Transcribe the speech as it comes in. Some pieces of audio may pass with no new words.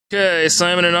Okay,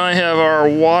 Simon and I have our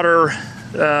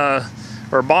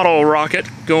our bottle rocket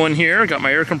going here. Got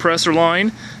my air compressor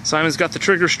line. Simon's got the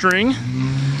trigger string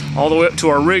all the way up to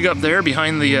our rig up there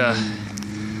behind the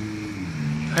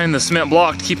cement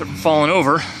block to keep it from falling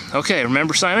over. Okay,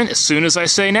 remember, Simon, as soon as I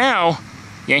say now,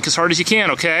 yank as hard as you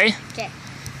can, okay? Okay.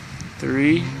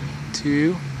 3,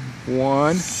 2,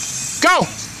 1, go!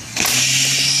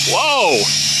 Whoa!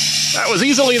 That was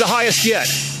easily the highest yet.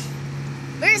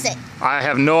 Where is it? I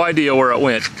have no idea where it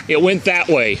went. It went that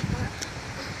way.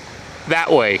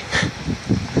 That way.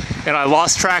 And I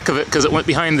lost track of it because it went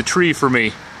behind the tree for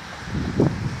me.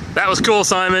 That was cool,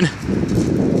 Simon.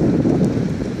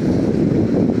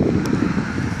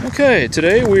 Okay,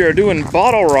 today we are doing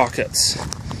bottle rockets.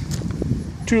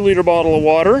 2-liter bottle of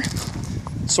water,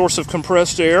 source of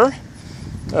compressed air.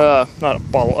 Not a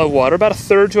bottle of water, about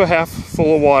 1/3 to 1/2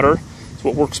 full of water is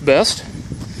what works best.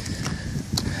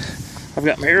 I've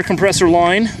got my air compressor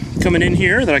line coming in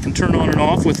here that I can turn on and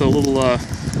off with a little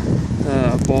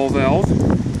ball valve.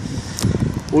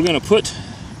 We're going to put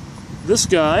this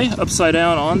guy upside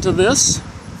down onto this.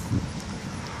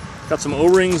 Got some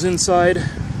O-rings inside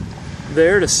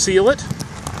there to seal it.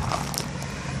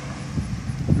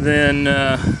 Then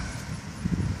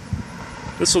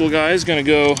this little guy is going to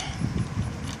go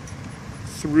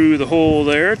through the hole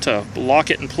there to lock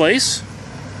it in place.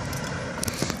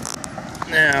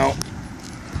 Now,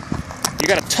 you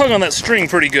got to tug on that string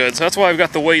pretty good, so that's why I've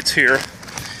got the weights here.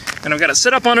 And I've got it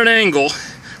set up on an angle.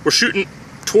 We're shooting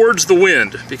towards the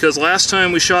wind, because last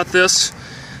time we shot this,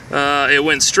 it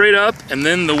went straight up, and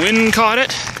then the wind caught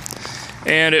it,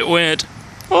 and it went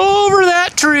over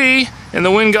that tree, and the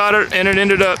wind got it, and it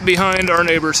ended up behind our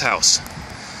neighbor's house.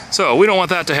 So we don't want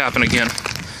that to happen again.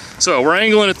 So we're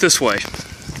angling it this way.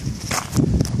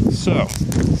 So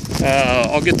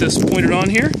I'll get this pointed on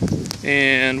here,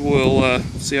 and we'll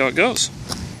see how it goes.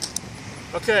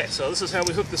 Okay, so this is how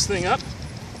we hook this thing up.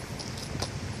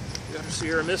 We got our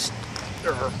Sierra Mist,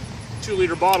 or our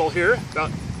 2-liter bottle here,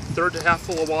 about 1/3 to 1/2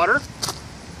 full of water.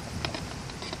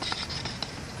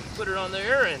 Put it on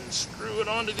there and screw it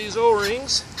onto these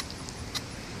O-rings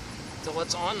until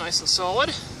it's on nice and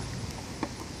solid.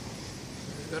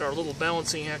 We've got our little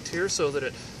balancing act here so that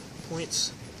it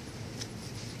points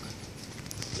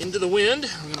into the wind.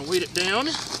 We're going to weight it down.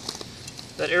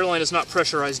 That airline is not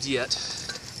pressurized yet.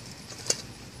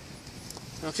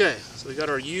 Okay, so we got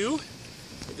our U.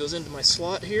 It goes into my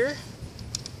slot here.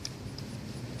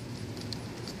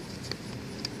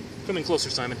 Come in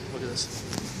closer, Simon. Look at this.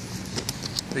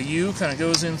 The U kind of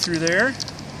goes in through there.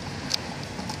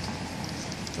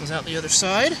 Comes out the other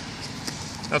side.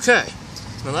 Okay.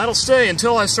 Now that'll stay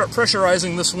until I start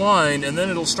pressurizing this line, and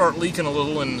then it'll start leaking a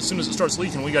little, and as soon as it starts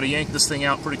leaking, we got to yank this thing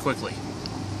out pretty quickly.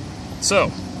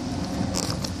 So,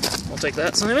 I'll take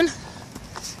that, Simon.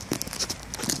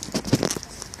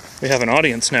 We have an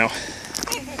audience now.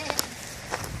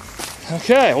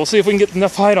 Okay, we'll see if we can get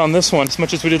enough height on this one, as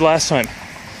much as we did last time.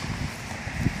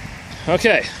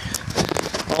 Okay,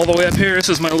 all the way up here, this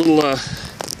is my little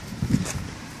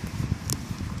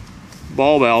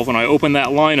ball valve. When I open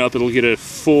that line up, it'll get a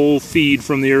full feed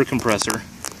from the air compressor.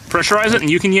 Pressurize it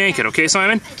and you can yank it, okay,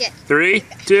 Simon? Okay. 3,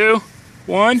 2,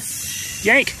 1,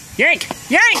 yank, yank,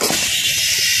 yank!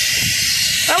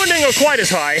 That one didn't go quite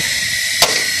as high.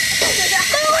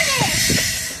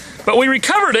 But we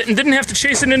recovered it and didn't have to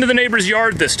chase it into the neighbor's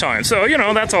yard this time. So, you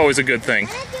know, that's always a good thing.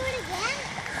 Can I do it again?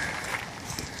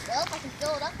 Well, if I can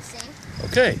fill it up the same.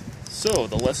 Okay, so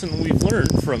the lesson we've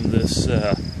learned from this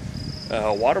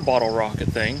water bottle rocket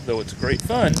thing, though it's great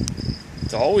fun,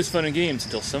 it's always fun in games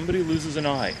until somebody loses an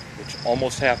eye, which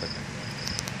almost happened.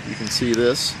 You can see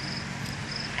this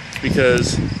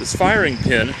because this firing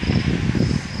pin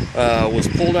was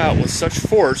pulled out with such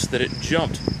force that it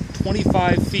jumped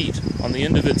 25 feet on the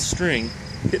end of its string,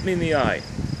 hit me in the eye.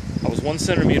 I was 1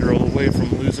 centimeter away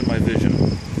from losing my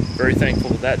vision. Very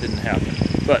thankful that didn't happen.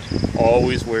 But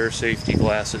always wear safety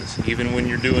glasses, even when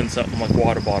you're doing something like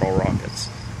water bottle rockets.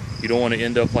 You don't want to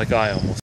end up like I almost